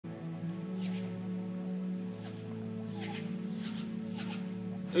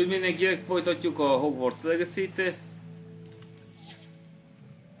Úgy mindenkinek folytatjuk a Hogwarts Legacy-t.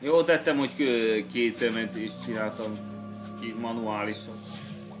 Jó tettem, hogy két mentést csináltam. Két manuálisan.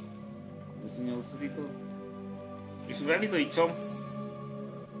 28-a. És bebizonyítsam.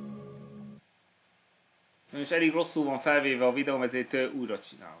 És elég rosszul van felvéve a videóm, ezért újra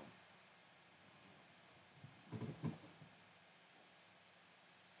csinálom.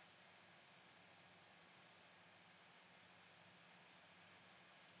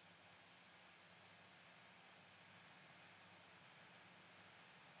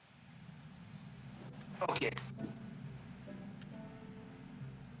 Oké.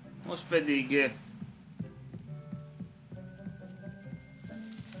 Most pedig...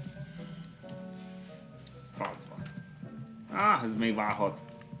 Francba. Ez még várhat.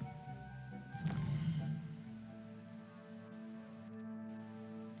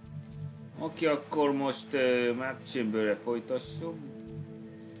 Oké, akkor most Map Chamberre folytassuk.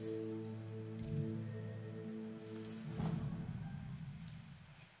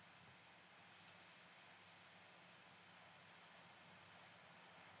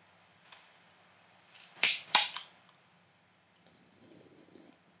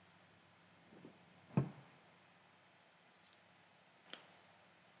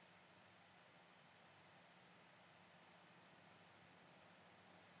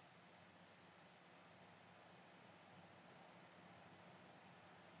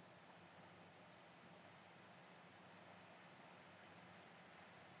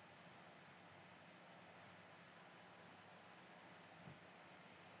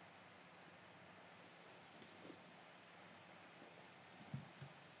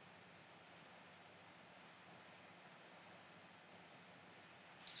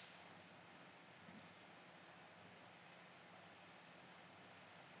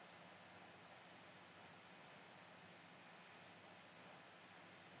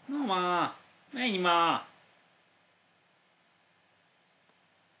 No már! Menj már!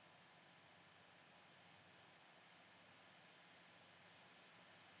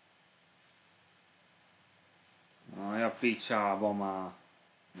 Aj, a picsába már!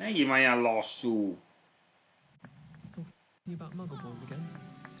 Menj már ilyen lassú! You about muggleborns again?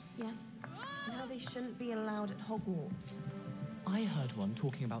 Yes, and how they shouldn't be allowed at Hogwarts. I heard one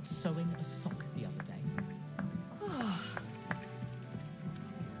talking about sewing a sock the other day.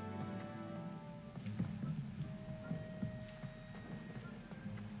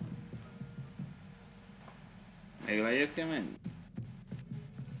 Még lejjebb kell menni?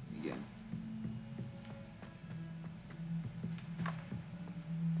 Igen.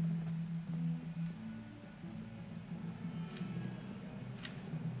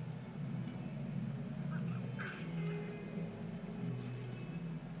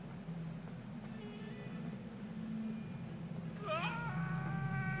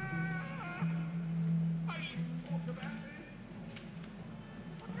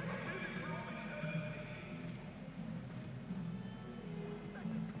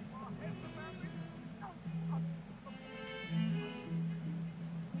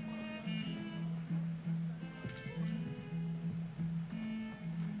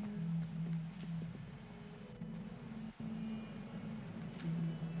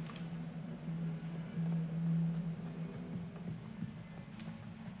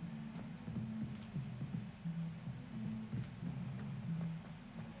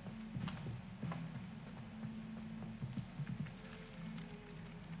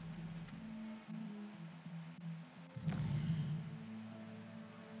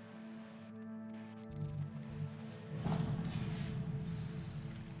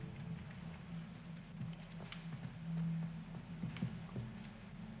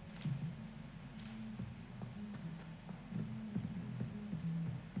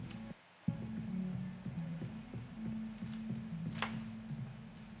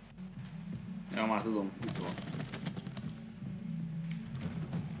 Ja, már tudom, itt van.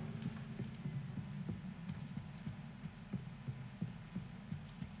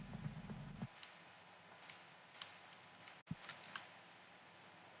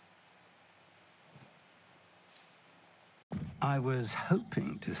 I was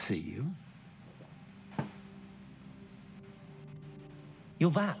hoping to see you.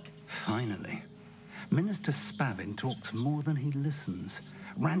 You're back. Finally. Minister Spavin talks more than he listens.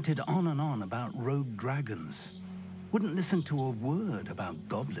 Ranted on and on about rogue dragons. Wouldn't listen to a word about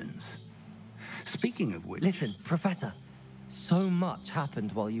goblins. Speaking of which... Listen, Professor. So much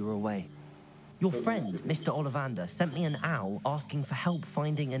happened while you were away. Your friend, Mr. Ollivander, sent me an owl asking for help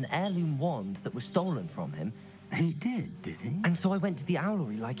finding an heirloom wand that was stolen from him. He did he? And so I went to the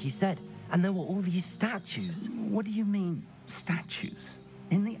owlery like he said, and there were all these statues. What do you mean, statues?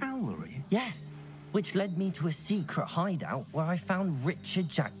 In the owlery? Yes, which led me to a secret hideout where I found Richard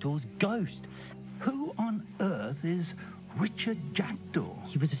Jackdaw's ghost. Who on earth is Richard Jackdaw?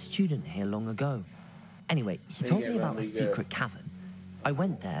 He was a student here long ago. Anyway, he told me about a secret cavern. I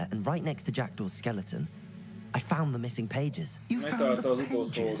went there, and right next to Jackdaw's skeleton, I found the missing pages. You found the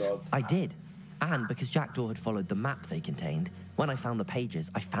pages? I did. And because Jackdaw had followed the map they contained, when I found the pages,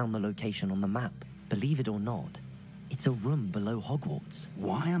 I found the location on the map. Believe it or not, it's a room below Hogwarts.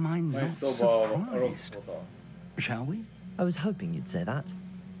 Why am I not surprised? Shall we? I was hoping you'd say that.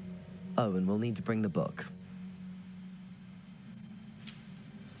 Oh, and we'll need to bring the book.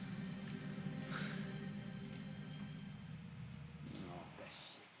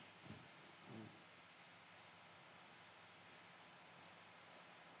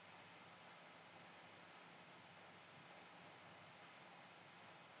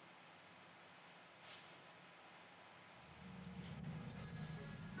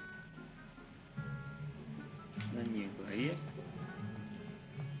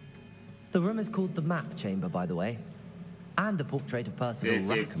 The room is called the Map Chamber, by the way. And a portrait of Percival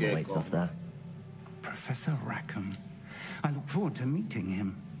Rackham awaits us there. Professor Rackham. I look forward to meeting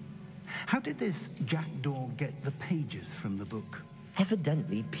him. How did this Jackdaw get the pages from the book?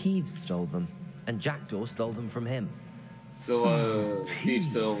 Evidently, Peeves stole them, and Jackdaw stole them from him. Szóval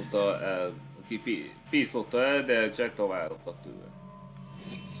Peeves lopta el, Peeves lopta el, de Jackdaw ellopta tőle.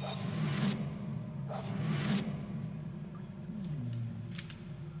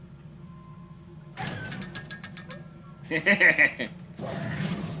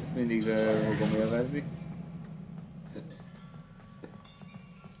 Mindig fogom élvezni.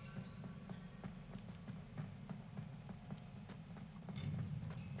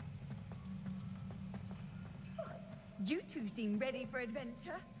 You two seem ready for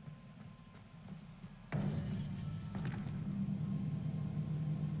adventure.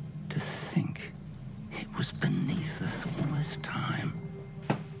 To think it was beneath us all this time.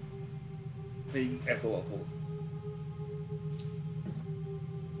 Még ez alatt volt.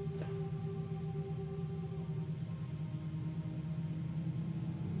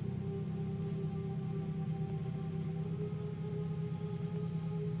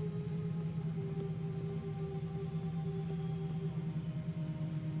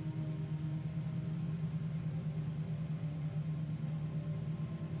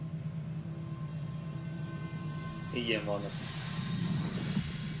 Igen vannak.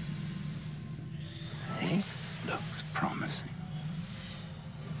 This looks promising.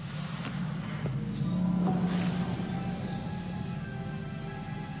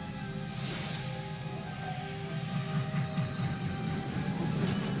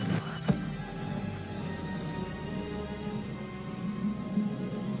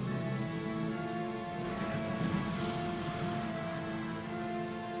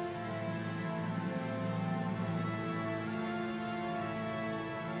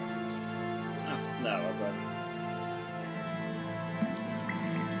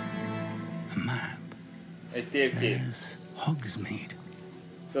 A map. Egy térkép. There's Hogsmeade.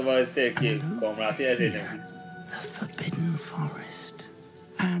 Szóval egy térkép kamrát, ezért nem. The Forbidden Forest.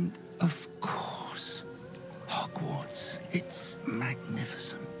 And of course, Hogwarts. It's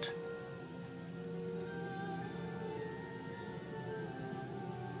magnificent.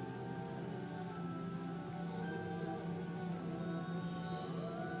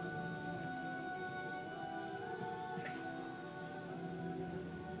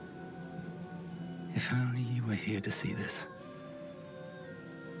 If only you were here to see this.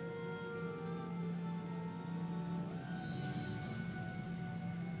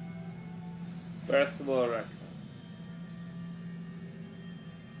 Percival Rackham.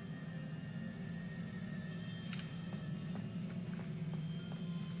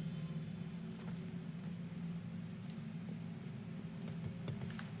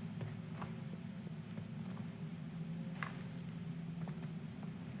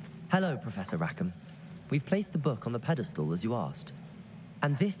 Hello, Professor Rackham. We've placed the book on the pedestal, as you asked.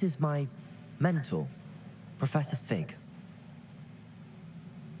 And this is my mentor, Professor Fig.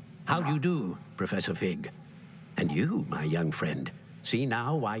 How do you do, Professor Fig? And you, my young friend, see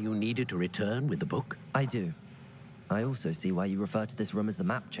now why you needed to return with the book? I do. I also see why you refer to this room as the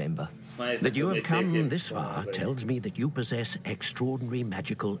Map Chamber. That you have come this far tells me that you possess extraordinary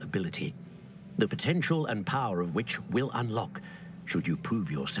magical ability, the potential and power of which will unlock should you prove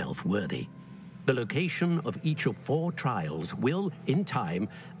yourself worthy. The location of each of 4 trials will, in time,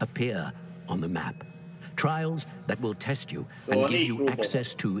 appear on the map. Trials that will test you and give you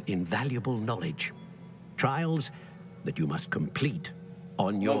access to invaluable knowledge. Trials that you must complete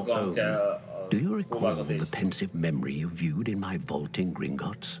on your own. Do you recall próbákat the is. pensive memory you viewed in my vault in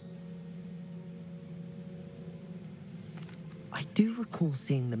Gringotts? I do recall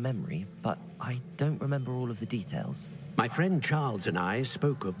seeing the memory, but I don't remember all of the details. My friend Charles and I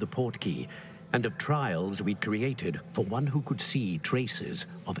spoke of the portkey and of trials we'd created for one who could see traces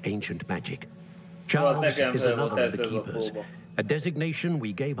of ancient magic. Charles is another of the keepers, a designation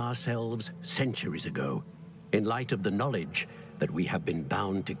we gave ourselves centuries ago, in light of the knowledge that we have been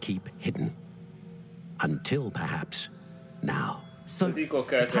bound to keep hidden. Until perhaps now. So,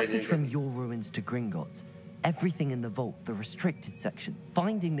 the passage from your ruins to Gringotts, everything in the vault, the restricted section,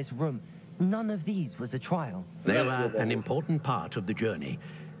 finding this room, none of these was a trial. They were an important part of the journey,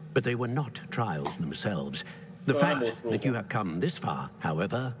 but they were not trials themselves. The fact that you have come this far,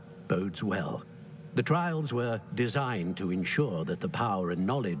 however, bodes well. The trials were designed to ensure that the power and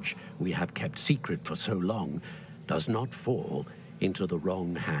knowledge we have kept secret for so long does not fall into the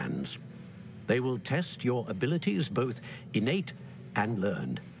wrong hands. They will test your abilities, both innate and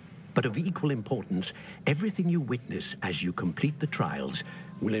learned. But of equal importance, everything you witness as you complete the trials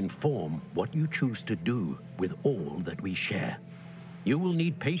will inform what you choose to do with all that we share. You will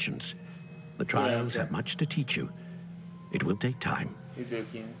need patience. The trials have much to teach you. It will take time.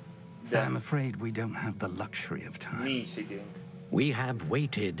 I'm afraid we don't have the luxury of time. We have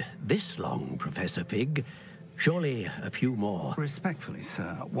waited this long, Professor Fig. Surely a few more. Respectfully,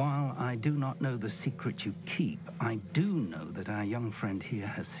 sir, while I do not know the secret you keep, I do know that our young friend here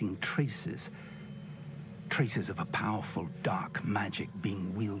has seen traces of a powerful dark magic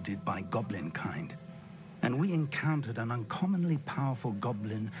being wielded by goblin kind. And we encountered an uncommonly powerful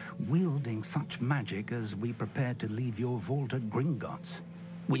goblin wielding such magic as we prepared to leave your vault at Gringotts.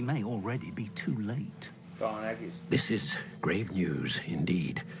 We may already be too late. This is grave news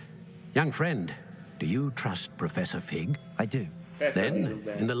indeed. Young friend, do you trust Professor Fig? I do. Then,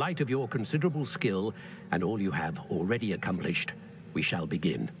 in the light of your considerable skill and all you have already accomplished, we shall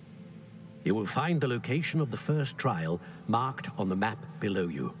begin. You will find the location of the first trial marked on the map below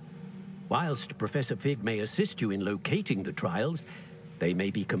you. Whilst Professor Fig may assist you in locating the trials, they may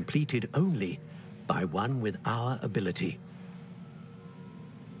be completed only by one with our ability.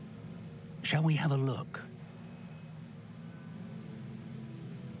 Shall we have a look?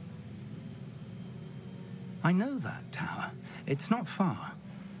 I know that tower. It's not far.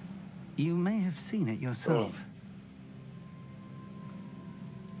 You may have seen it yourself.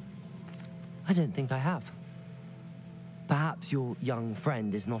 I don't think I have. Perhaps your young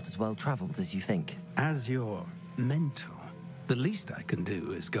friend is not as well traveled as you think. As your mentor, the least I can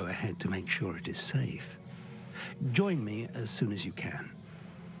do is go ahead to make sure it is safe. Join me as soon as you can.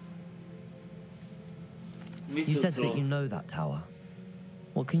 You said that you know that tower.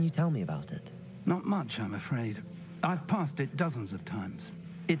 What can you tell me about it? Not much, I'm afraid. I've passed it dozens of times.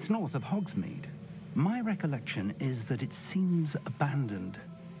 It's north of Hogsmeade. My recollection is that it seems abandoned.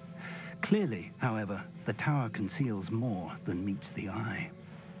 Clearly, however, the tower conceals more than meets the eye.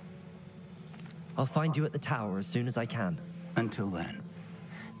 I'll find you at the tower as soon as I can. Until then,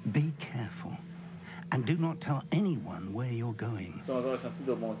 be careful. And do not tell anyone where you're going.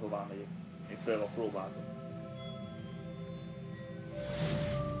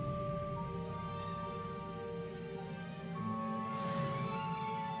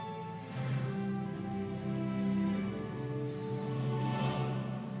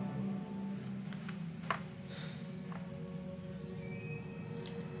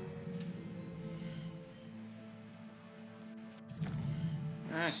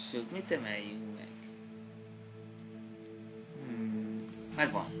 Lássuk, mit emeljünk meg?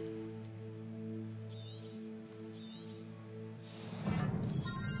 Megvan.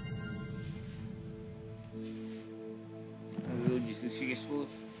 Ez úgyis szükséges volt.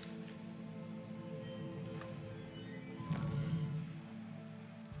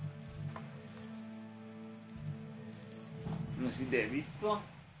 Most ide vissza.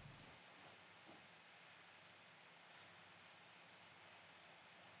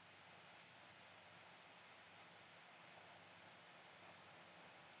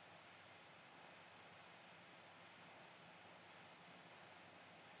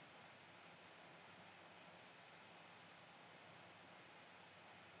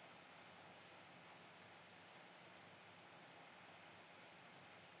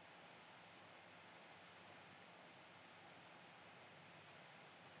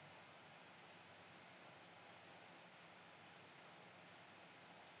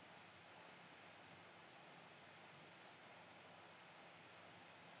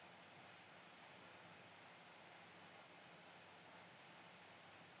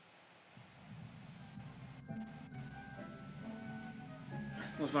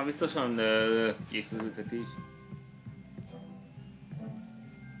 Most már biztosan kész az ültetés.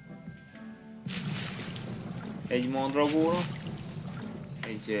 Egy mandragóra.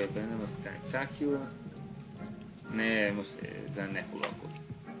 Egy bennem az tentacle. Ne, most ezzel ne foglalkozz.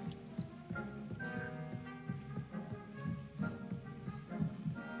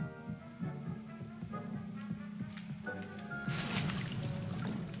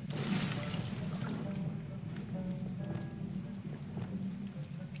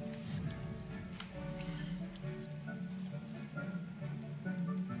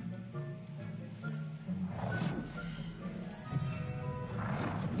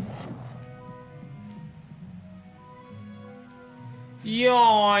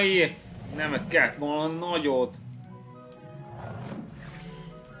 Jaj! Nem, ez kellett volna nagyot.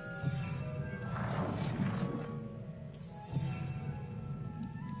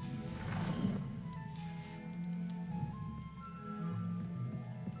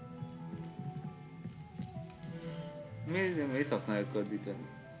 Mit használjuk köddíteni?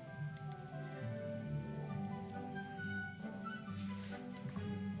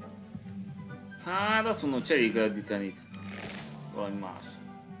 Hát azt mondom, cseréljük köddíteni. Valami más.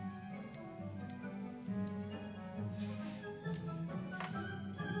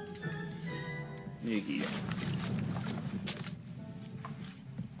 Még ilyen.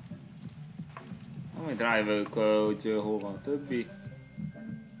 Amit rájövök, hogy hol van a többi.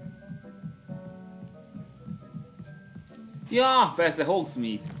 Ja, persze,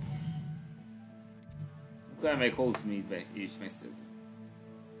 Hogsmeade. Akkor elmegyek Hogsmeade-be és megszerzem.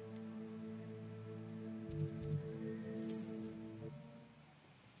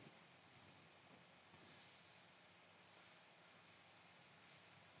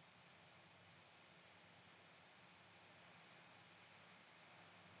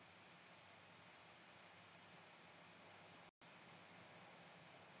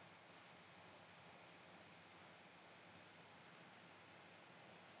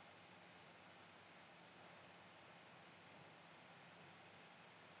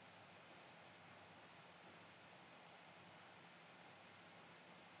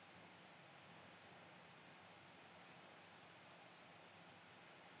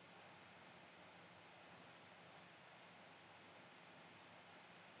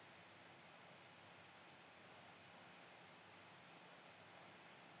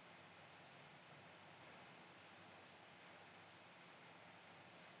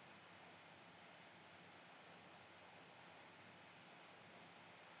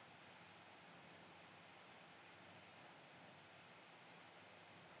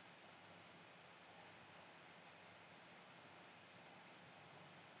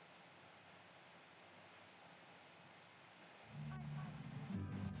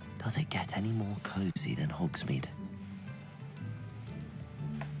 Does it get any more cozy than Hogsmeade?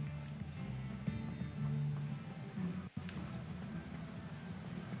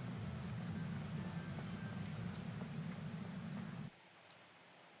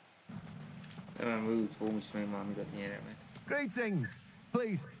 Greetings!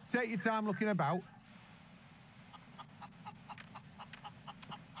 Please, take your time looking about.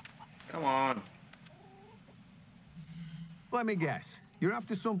 Come on. Let me guess. You're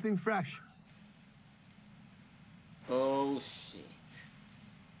after something fresh. Oh shit.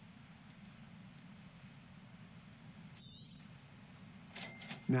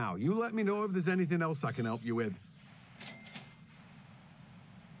 Now, you let me know if there's anything else I can help you with.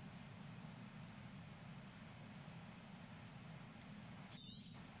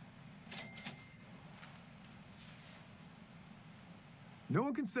 No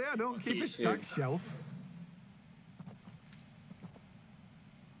one can say I don't keep a stacked shelf.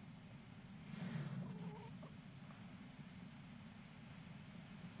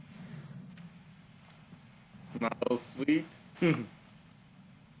 Not sweet.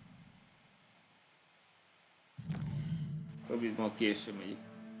 Többit ma később megyik.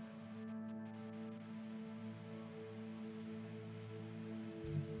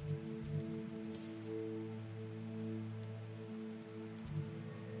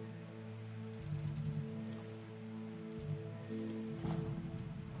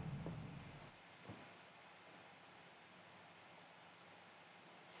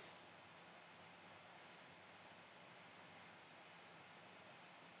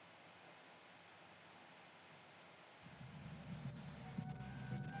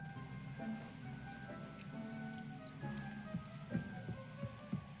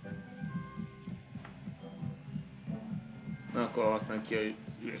 Na, akkor használj ki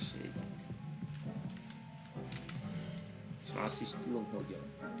az ürességét. És más is tudunk, hogy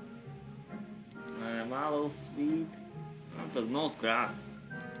mallow sweet, nem tudom, not grass.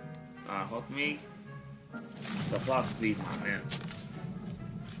 Állhat még. De a plusz speed már nem.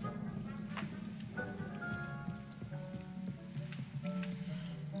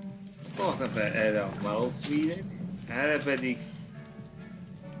 Hozzá erre a mouse speedet, erre pedig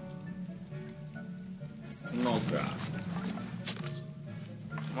knockdown.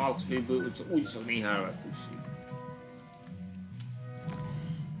 Mouse speedből úgyis csak néhány lesz szükség.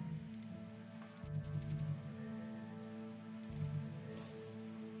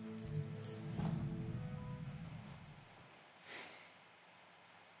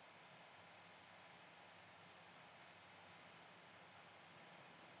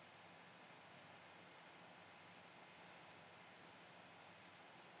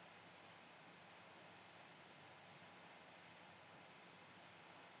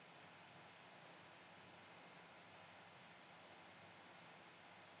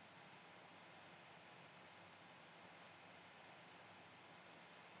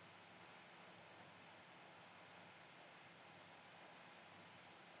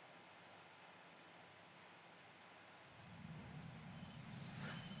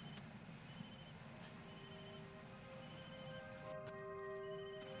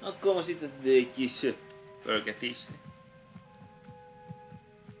 Akkor most itt az idő egy kis pörgetésre.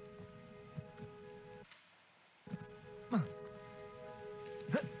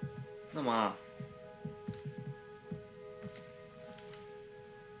 Na már.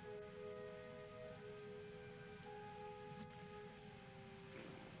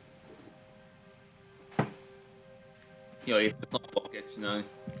 Ja, éppen nappal kell csinálni.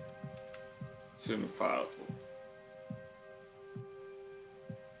 Semmi fáradt volt.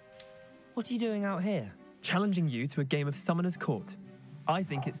 What are you doing out here? Challenging you to a game of Summoner's Court. I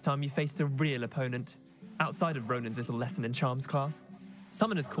think it's time you faced a real opponent, outside of Ronan's little lesson in charms class.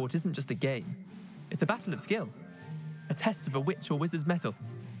 Summoner's Court isn't just a game. It's a battle of skill. A test of a witch or wizard's mettle.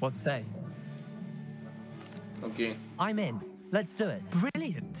 What say? Okay. I'm in. Let's do it.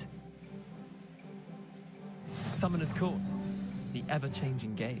 Brilliant! Summoner's Court. The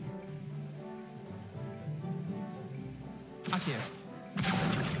ever-changing game. Akio.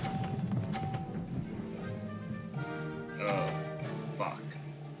 Oh, fuck.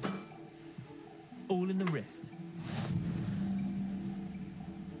 All in the wrist.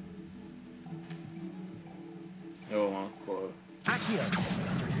 Jó van, akkor... Akio.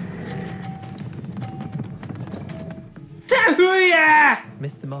 Te hülye!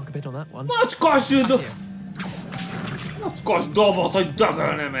 Missed the mark a bit on that one. Macskos Macskos doboz, hogy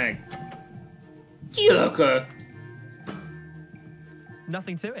dögölne meg! Kilökött!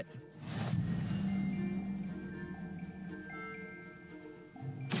 Nothing to it.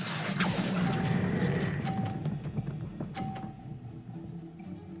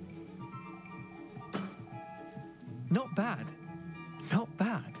 Not bad. Not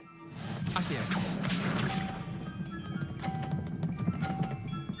bad. Akio.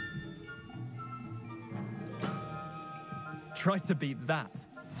 Try to beat that.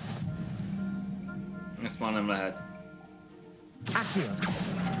 Ezt már nem lehet. Akio.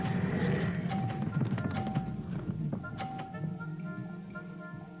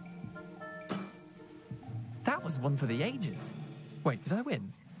 That was one for the ages. Wait, did I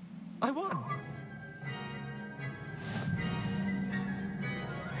win? I won!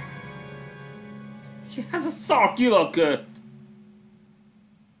 Ez a szar kilökött!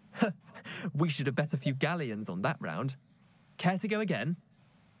 We should have bet a few galleons on that round. Care to go again?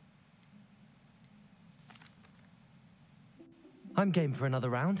 I'm game for another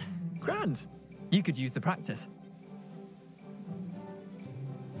round. Grand. You could use the practice.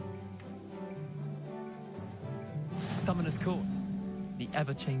 Summoner's Court. The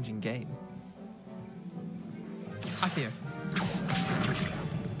ever-changing game. Akio.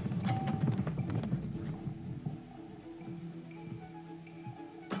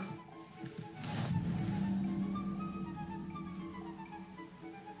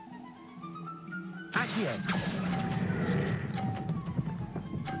 Akio.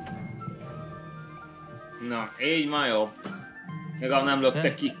 Na, így már jobb. Legalább nem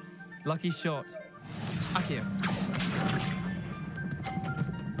lökte ki. Lucky shot. Akio.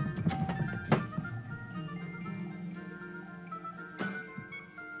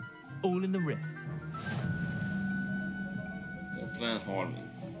 All in the wrist.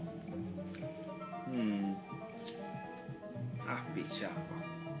 50-30. Picsába.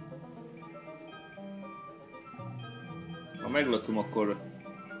 Ha meglököm, akkor...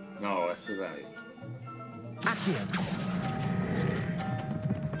 Na, ezt az eljött. Akio.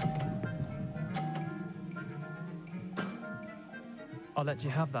 I'll let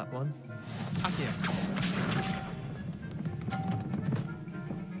you have that one. Akio.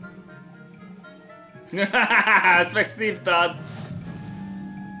 Ezt megszívtad!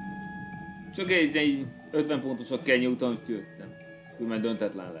 Csak egy 50 pontosat kell nyújtanom, és győztem. Különben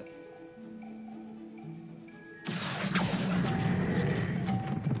döntetlen lesz.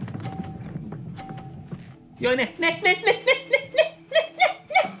 Jaj, ne!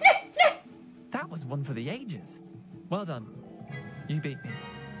 That was one for the ages. Well done. You beat me.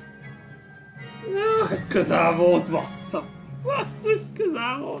 Ez közel volt, bassza! Basszus,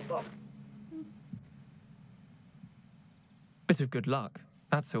 közel voltam! Bit of good luck,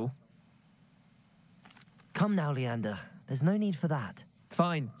 that's all. Come now, Leander. There's no need for that.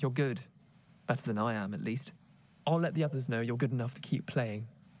 Fine, you're good. Better than I am, at least. I'll let the others know you're good enough to keep playing.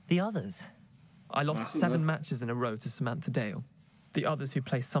 The others? I lost 7 matches in a row to Samantha Dale. The others who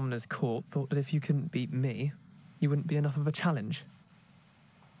play Summoner's Court thought that if you couldn't beat me, you wouldn't be enough of a challenge.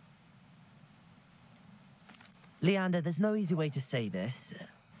 Leander, there's no easy way to say this.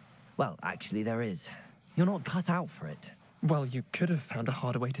 Well, actually, there is. You're not cut out for it. Well, you could have found a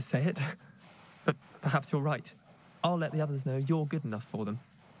harder way to say it. But perhaps you're right. I'll let the others know you're good enough for them.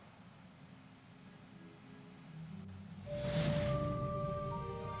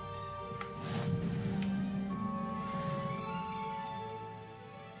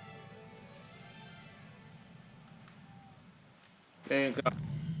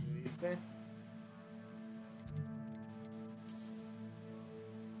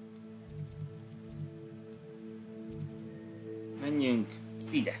 Menjünk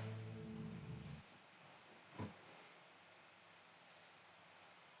ide.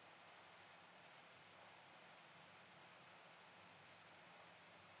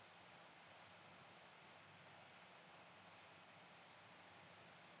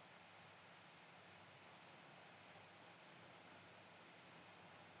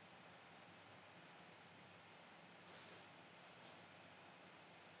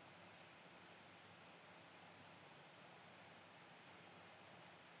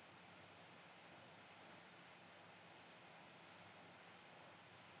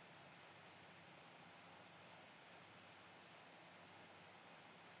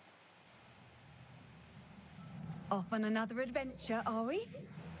 Off on another adventure, are we?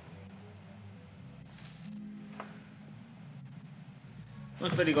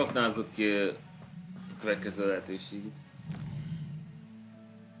 Most pedig aknázzuk ki a következő lehetőséget.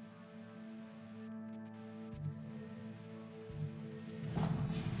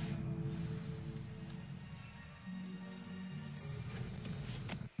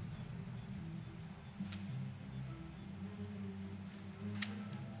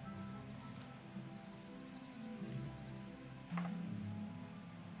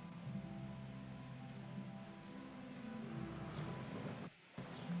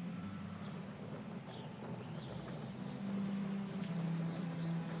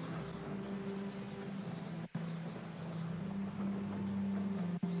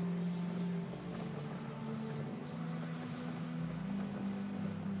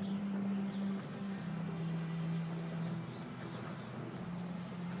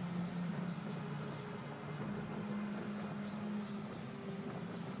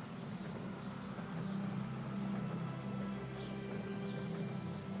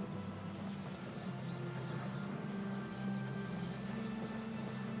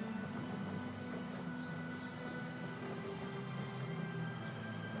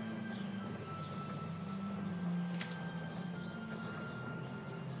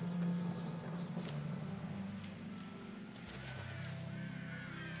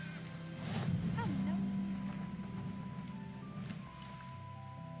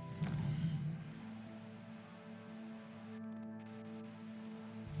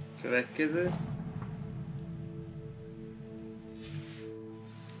 Következő.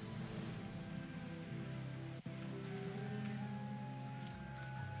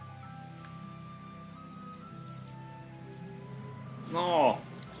 No.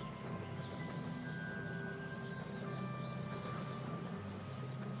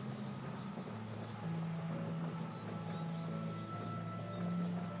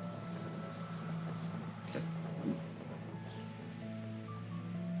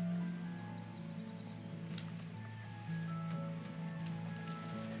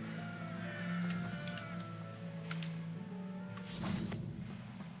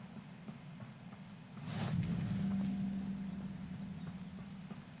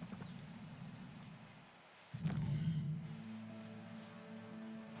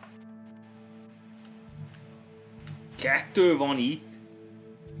 Kettő van itt.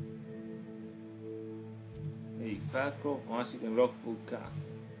 Egyik Felcroft, másik egy Rockwood Castle.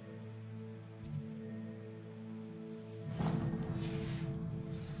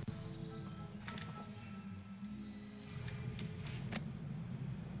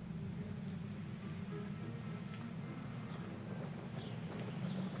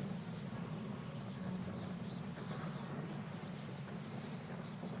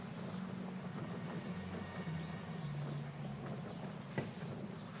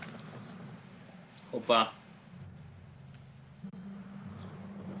 Hoppá.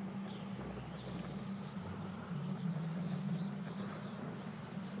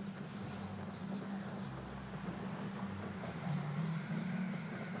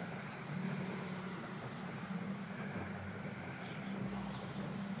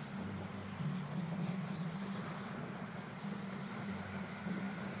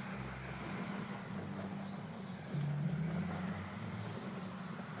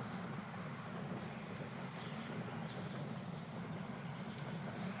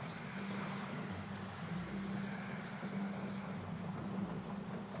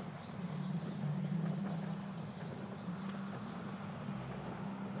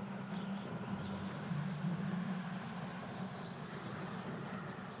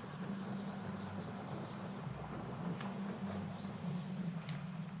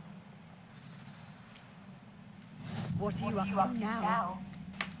 What are you up to now?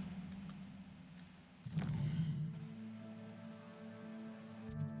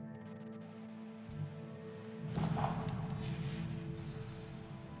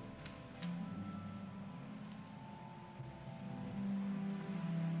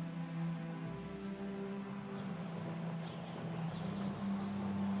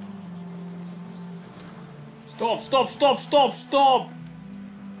 Stop, stop, stop, stop, stop!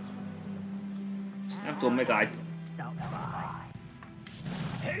 Nem tudom, megállt.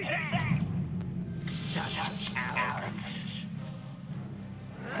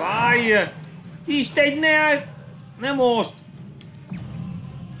 Fáj! Isten, ne! Ne most!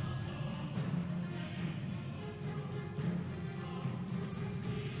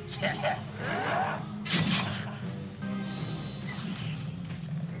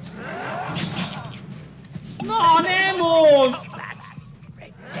 Na, nem most!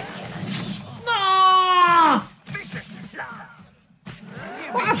 Na!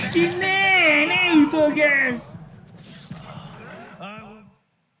 Baszki, ne ütögess!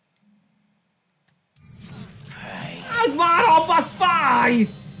 Hát már abbasz, fáj!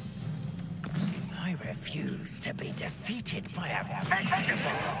 I refuse to be defeated by a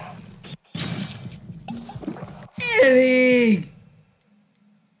vegetable. Elég!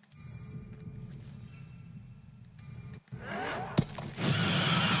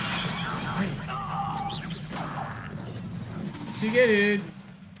 Sikerült!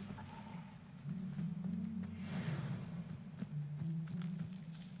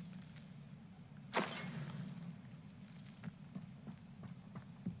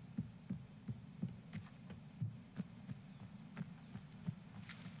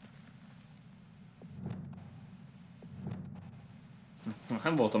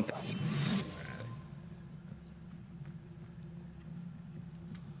 Nem voltam.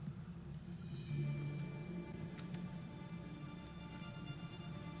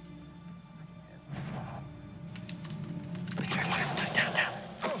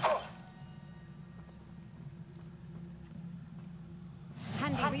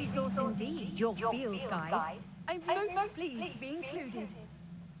 Handy resource indeed, your field guide. I'm most pleased to be included.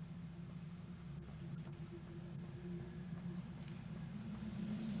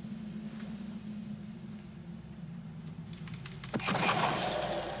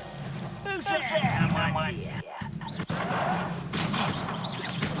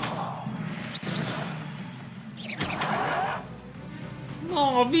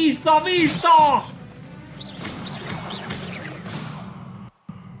 No, vissza, vissza!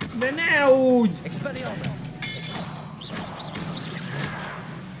 De ne úgy!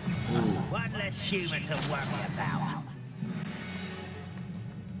 One less human to worry about.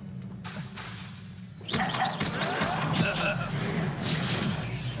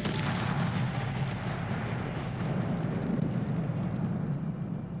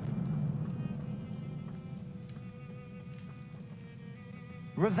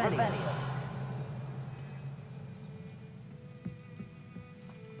 Revelio.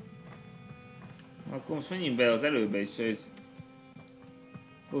 Akkor most menjünk be az előbe is, hogy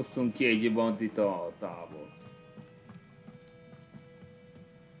fosszunk ki egy bandita tábort.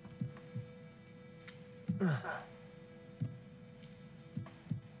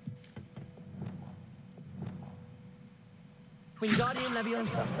 Wingardium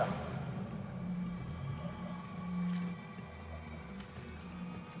Leviosa.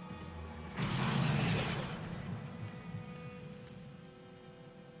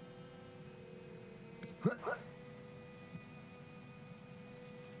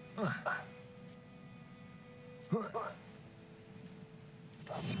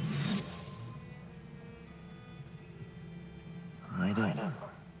 I don't know.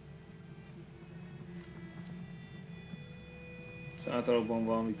 Sátorokban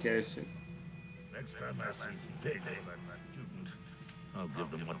valami keresek. Next time I see Fig or that student, I'll give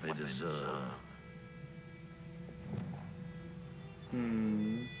them what they deserve.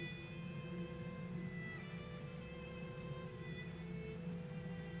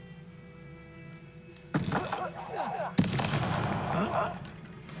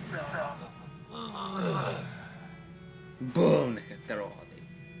 Boom, neked te rohadék.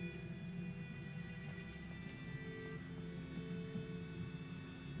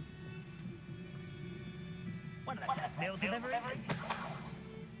 One of the best meals you've ever eaten.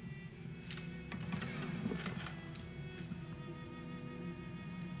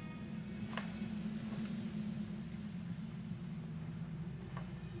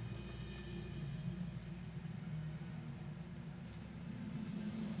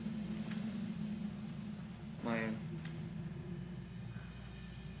 Majd.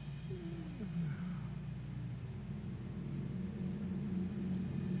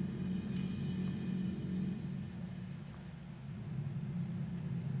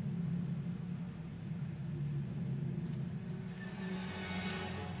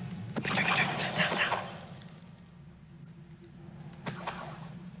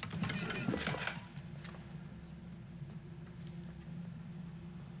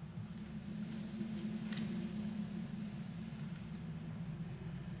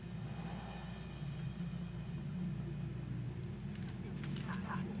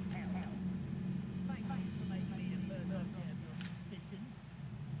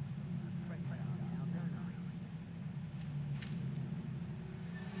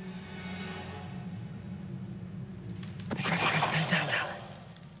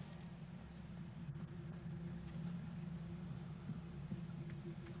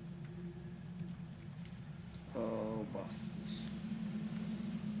 Ó, basszus.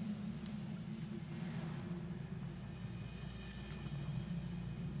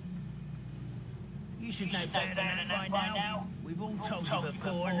 You should know better than that by now. We've all told you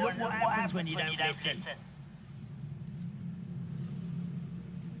before, and look what happens when you don't listen.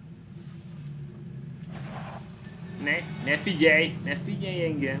 Ne figyelj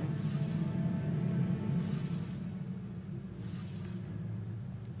engem.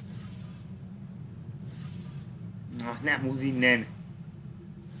 Nem húz innen.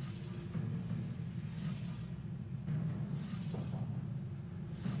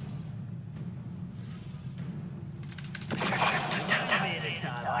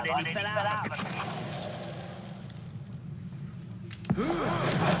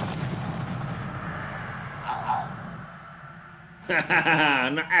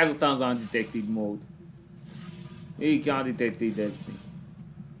 Na ez aztán az undetected mód. Így kell undetected-ezni.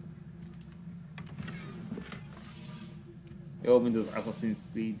 Jó, mint az Assassin's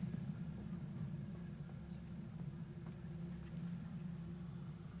Creed.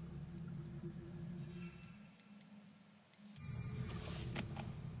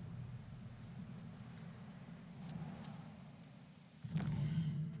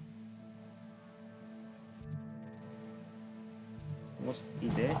 Most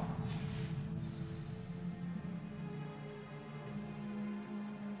ide.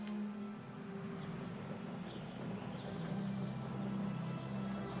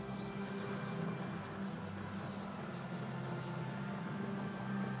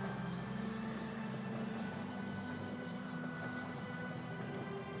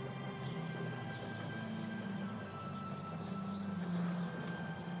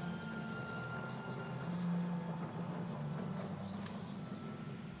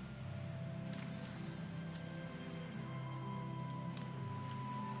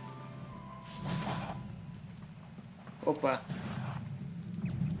 Opa.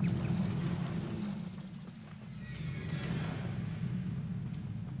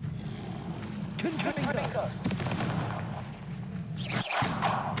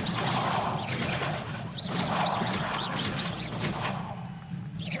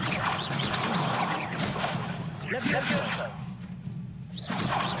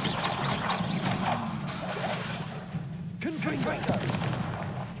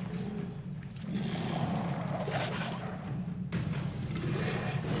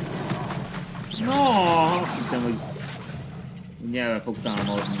 No, hiszem, hogy nyelven fog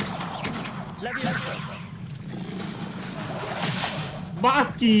támadni.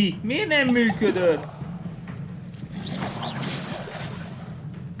 Baszki! Miért nem működött?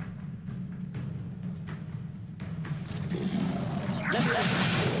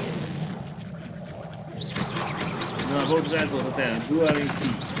 Na, volt ez volt a te, dueling ki.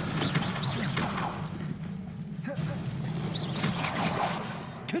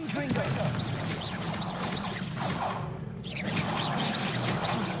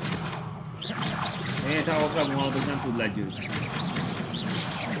 Minél távolabb haladok, nem tud legyőzni.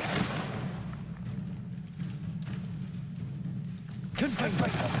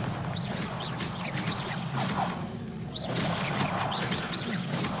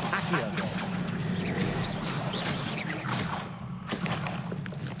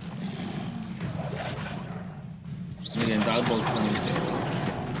 Igen, Darkbolt van.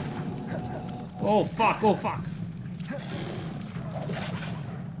 Oh fuck, oh fuck!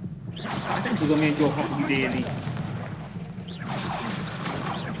 Hát nem tudom, milyen jól kapni déli.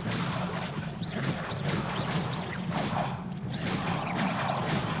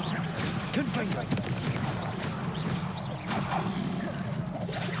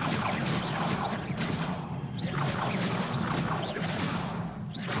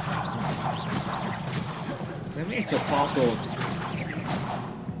 De miért csak hatod?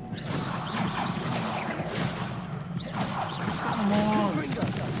 Come on!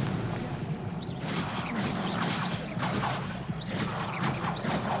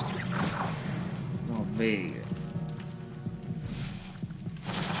 Na végre.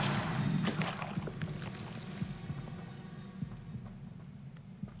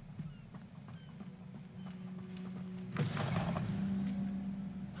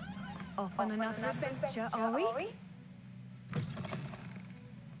 Off on another adventure, are we?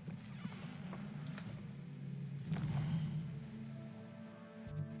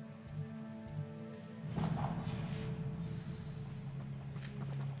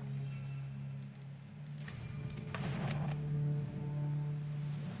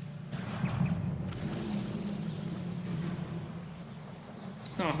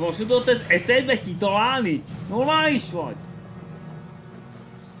 Na, most tudod ez eszedbe kitalálni? Normális vagy?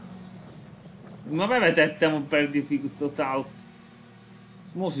 Ma bevetettem a Perdificus Totalust.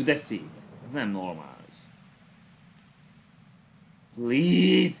 És most jut eszébe. Ez nem normális.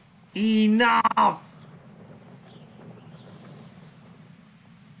 Please! Enough!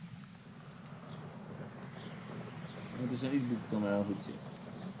 Pontosan itt buktam el, hogy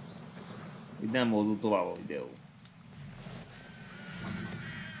itt nem mozdult tovább a videó.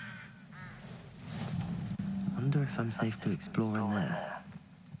 Wonder if I'm safe to explore in there.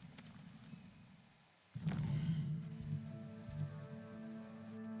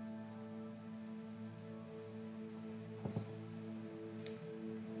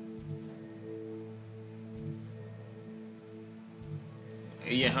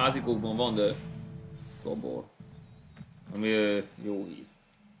 Ilyen házikókban van szobor, ami jó hír.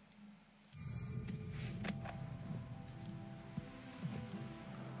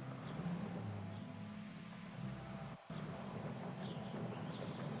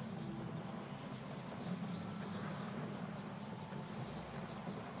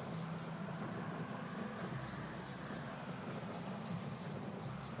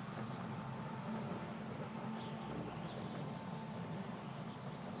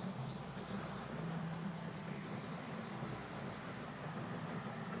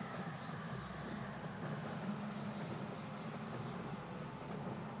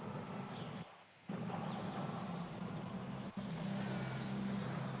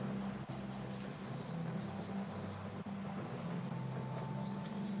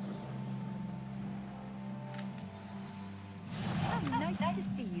 Nice to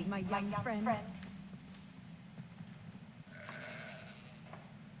see you, my young friend.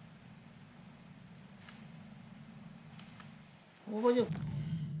 Hol vagyok?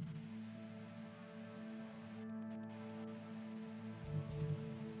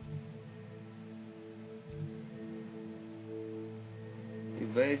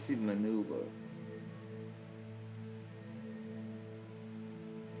 Evasive maneuver.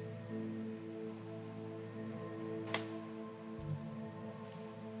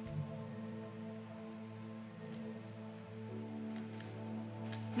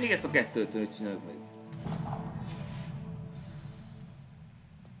 Még ezt a kettőt csináljuk meg.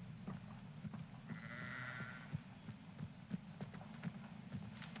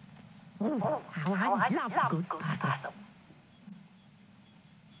 How I love a good puzzle.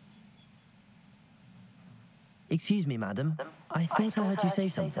 Excuse me, madam. I thought I heard you say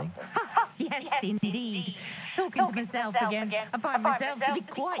something. Yes, indeed. Talking to myself again. I find myself to be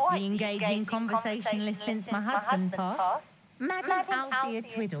quite the engaging conversationalist since my husband passed. Madam Althea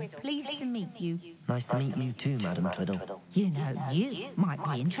Twiddle, pleased to meet you. Nice to meet you too, Madam Twiddle. You know, you might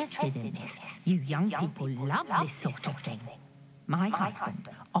be interested in this. You young people love this sort of thing. My husband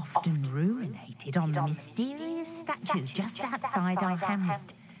often ruminated on the mysterious statue just outside our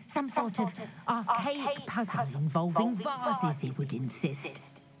hamlet. Some sort of archaic puzzle involving vases, he would insist.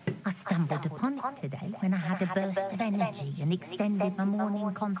 I stumbled upon it today when I had a burst of energy and extended my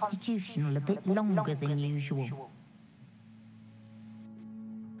morning constitutional a bit longer than usual.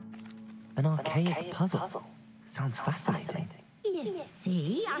 An archaic puzzle. Sounds fascinating. You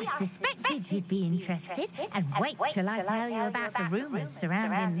see, I suspected you'd be interested, and wait till I tell you about the rumours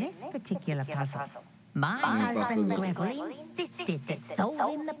surrounding this particular puzzle. My husband Greville insisted that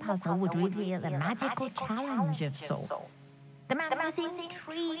solving the puzzle would reveal a magical challenge of sorts. The man was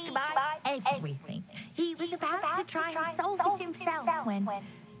intrigued by everything. He was about to try and solve it himself when...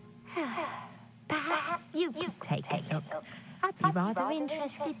 Perhaps you could take a look. I'd be rather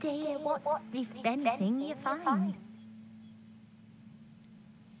interested to hear what, if anything, you find.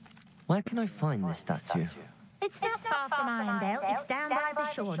 Where can I find this statue? It's not far from Irondale. It's down by the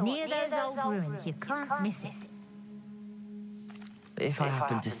shore, near those old ruins. You can't miss it. If I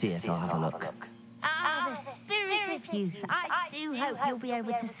happen to see it, I'll have a look. Ah, the spirit of youth. I do hope you'll be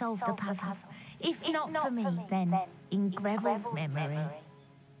able to solve the puzzle. If not for me, then in Greville's memory.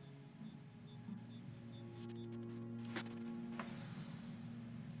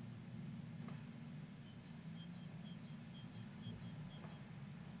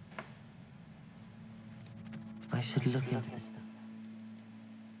 I should look into this.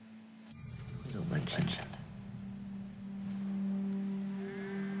 Little mentioned.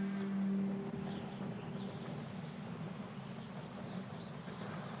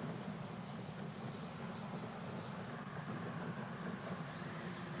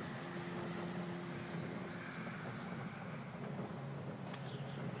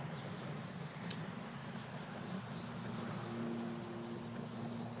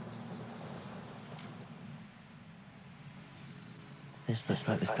 This looks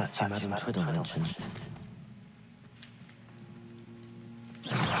like the statue Madame Twiddle mentioned.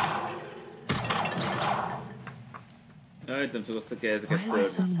 Why are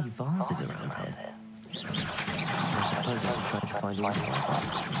so many vases around here? I suppose I should try to find all the vases.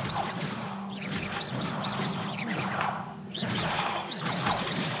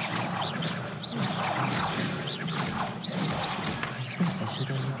 I think there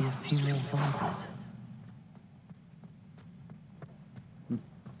should only be a few more vases.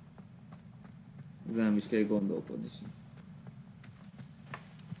 Nem is kell gondolkodni sem.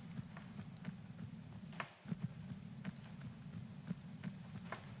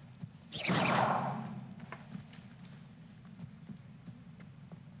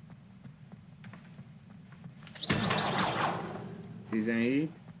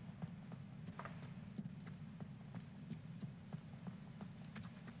 Tizenhét.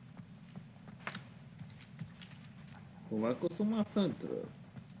 Próbálkozom már föntről.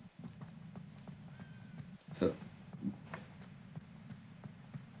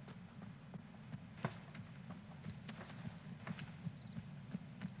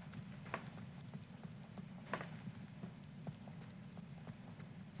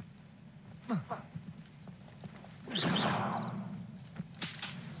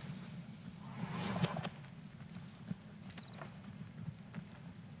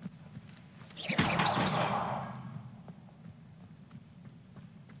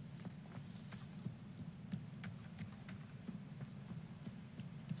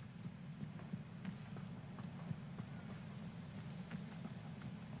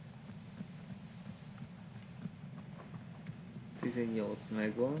 Tizennyolc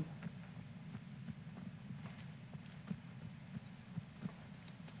megvan.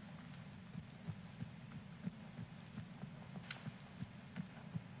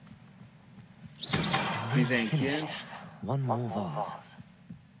 One more vase.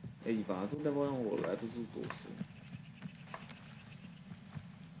 Egy vázon, de vajon hol lehet az utolsó?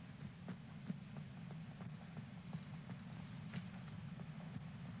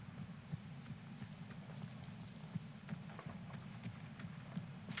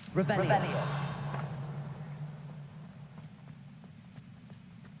 Revelio.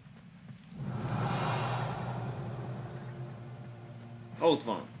 Ott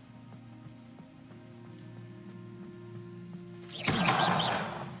van.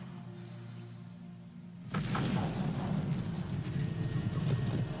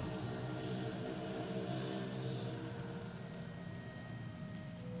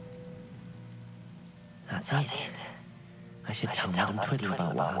 That's it. I should tell Madame Twiddle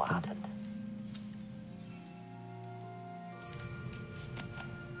about what happened.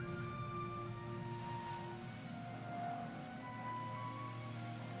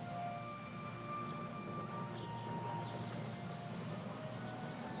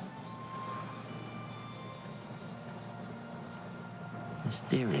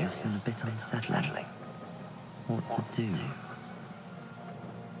 Mysterious and a bit unsettling. What to do?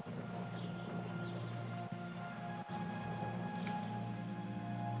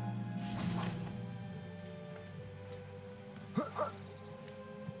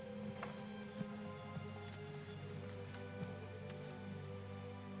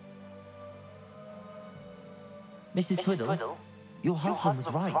 Mrs. Twiddle, your husband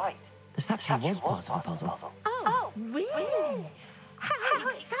was right. The statue was part of a puzzle. Oh, really? How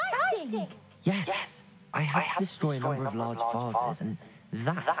exciting! Yes. I had to destroy a number of large vases, and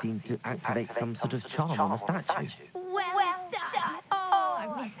that seemed to activate some sort of charm on the statue. Well done! Oh,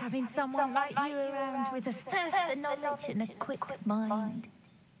 I miss having someone like you around with a thirst for knowledge and a quick mind.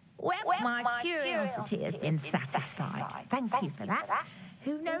 Well, my curiosity has been satisfied. Thank you for that.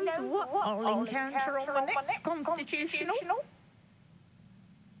 Who knows what I'll encounter on the next constitutional?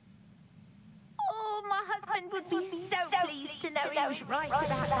 Oh, my husband would be so pleased to know he was right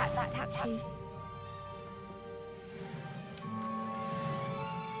about that statue.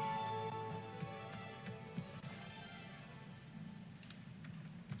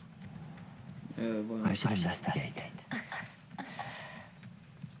 I should investigate.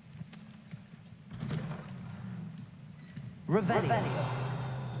 Revelio.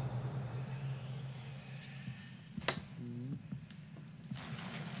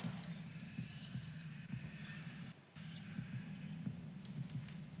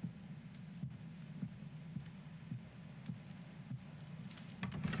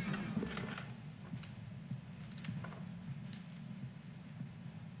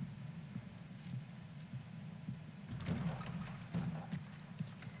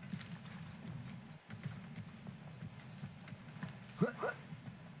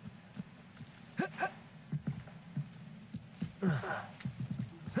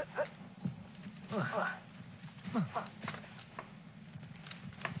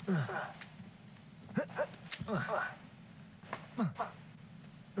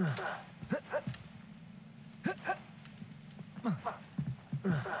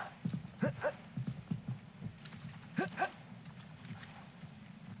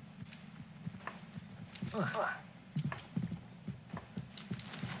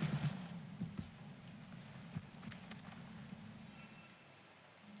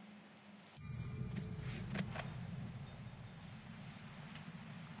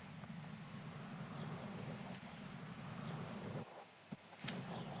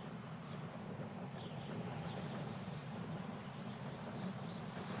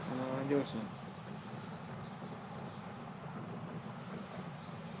 Gyorsan.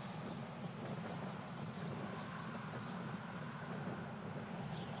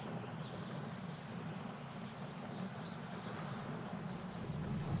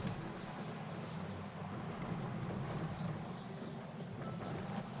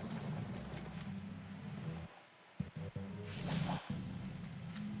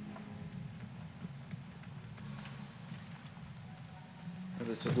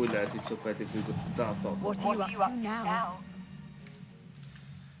 Ez csak úgy lehet, hogy csak feltétlenül a tásztal. What are you up to now?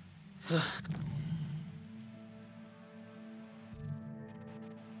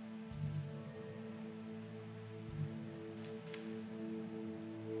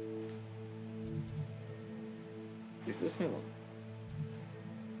 Biztos mi van?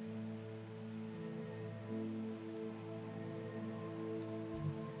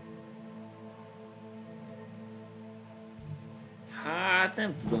 Hát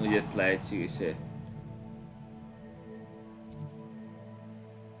nem tudom, hogy ezt lehetséges-e.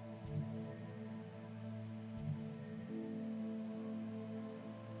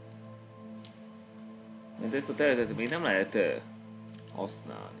 Mert ezt a területet még nem lehet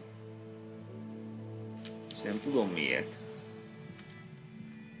használni. És nem tudom miért.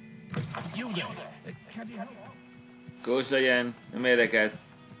 Kós legyen, nem érdekes.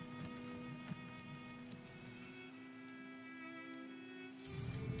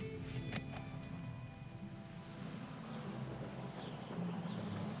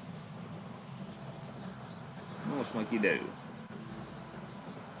 Most már kiderül.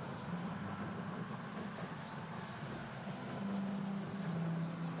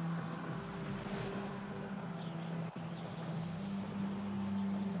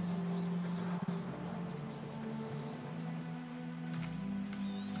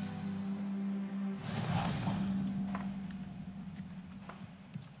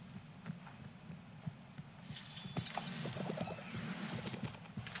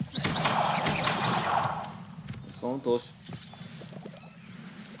 Fontos.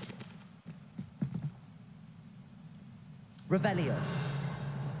 Revelio.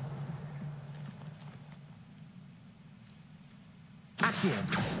 Accio.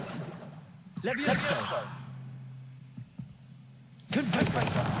 Levioso. Confirm.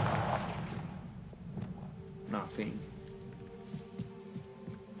 Nothing.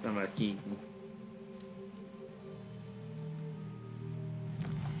 Nem lehet kinyitni.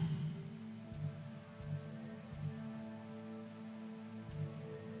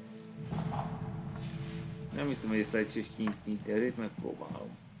 Nem hiszem, hogy ezt lehetséges kinyitni, de ezért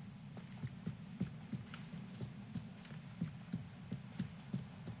megpróbálom.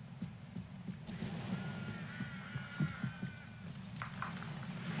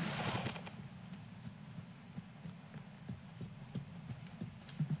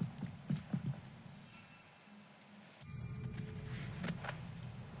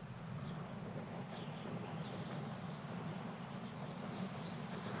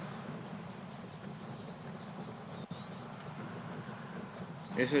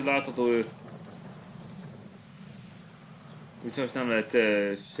 És hogy látható ő. Biztos nem lehet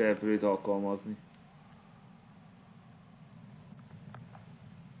serprőt alkalmazni.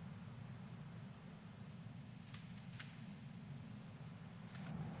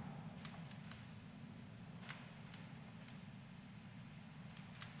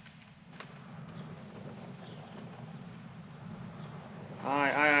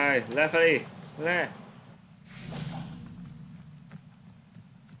 Állj, lefelé, le!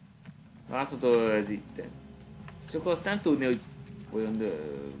 Látható ez itt. Csak azt nem tudni, hogy olyan,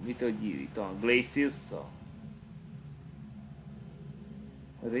 mit hogy írni, talán Glacius-szal.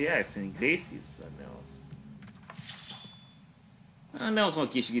 De jelszíni Glacius lenne az. De azt majd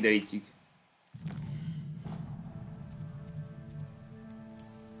később kiderítjük.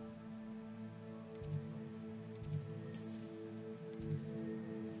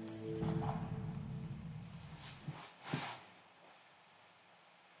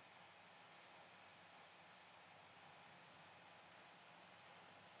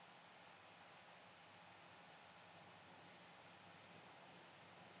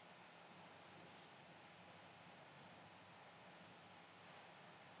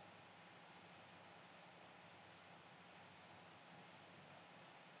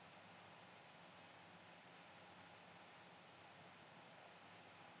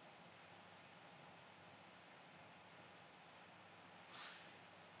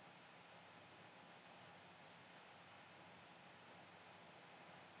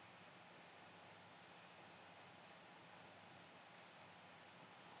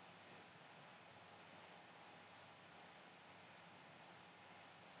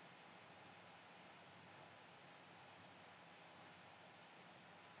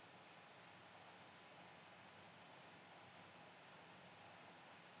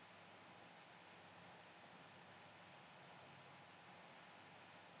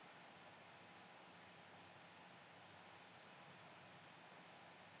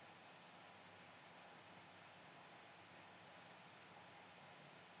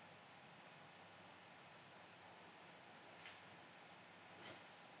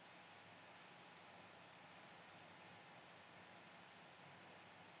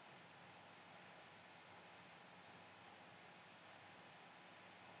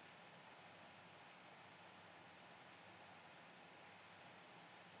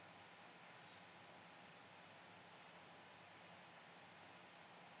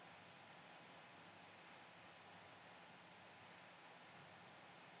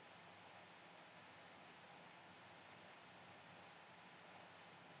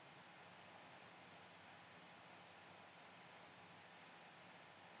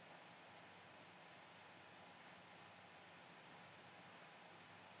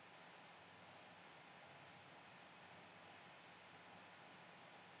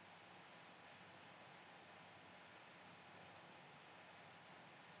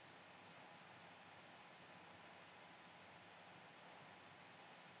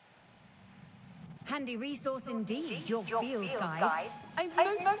 Handy resource indeed, your field guide. I'm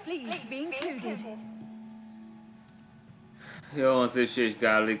most pleased to be included. Jó,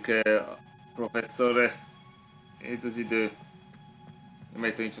 szükségálik, professzor. Itt az idő.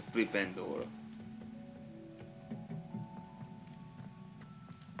 Megtanítsa a Flipendóra.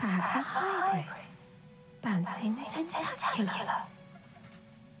 Perhaps a hybrid. Bouncing tentacular.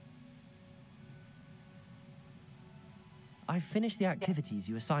 I've finished the activities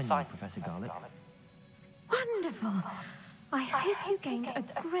you assigned me, Professor Garlick. Wonderful. I hope you gained a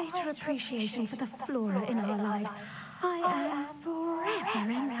greater appreciation for the flora in our lives. I am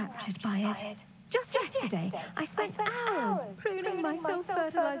forever enraptured by it. Just yesterday, I spent hours pruning my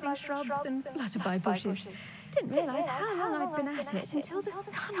self-fertilizing shrubs and flutterby bushes. Didn't realize how long I'd been at it until the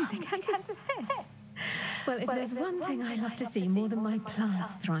sun began to set. Well, if there's one thing I love to see more than my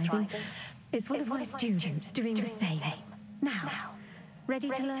plants thriving, it's one of my students doing the same. Now, ready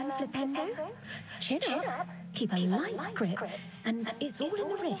to learn Flipendo? Chin up, keep a light grip, and it's all in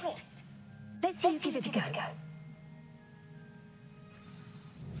the wrist. Let's see you give it a go.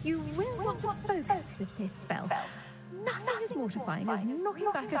 You will want to focus with this spell. nothing as mortifying as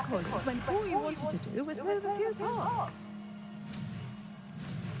knocking back a colleague when all you wanted to do was move a few parts.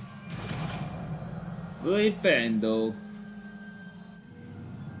 Flipendot.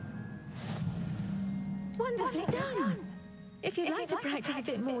 Wonderfully done. If you'd like to practice a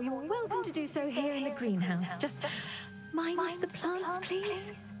bit more, you're welcome to do so here in the greenhouse. Just mind the plants,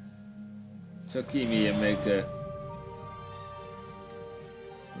 please. Csak kíméljen meg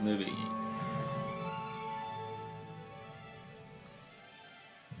a növényét.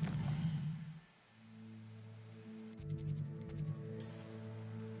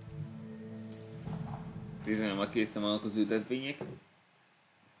 Bizony, már készen vannak az ültetvények.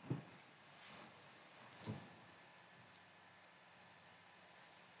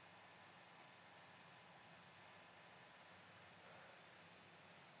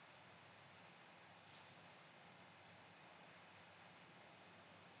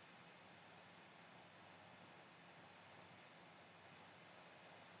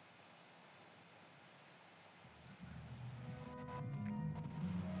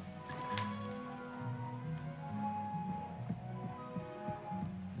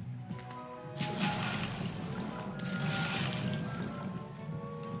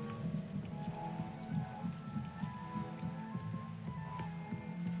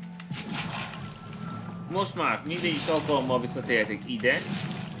 Most már minden is alkalommal visszatértek ide,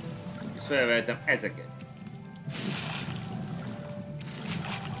 és felvehetem ezeket.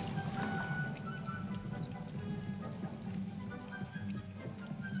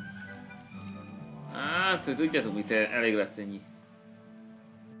 Hát, tudjátok mit, elég lesz ennyi.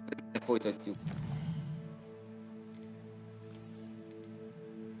 Folytatjuk.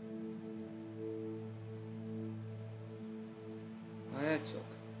 Hát csak.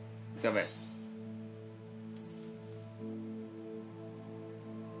 Kevés.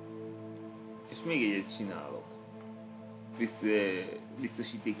 És még egyet csinálok.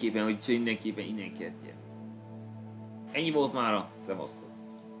 Biztosítékképpen, hogy mindenképpen innen kezdjen. Ennyi volt mára, szevasztok!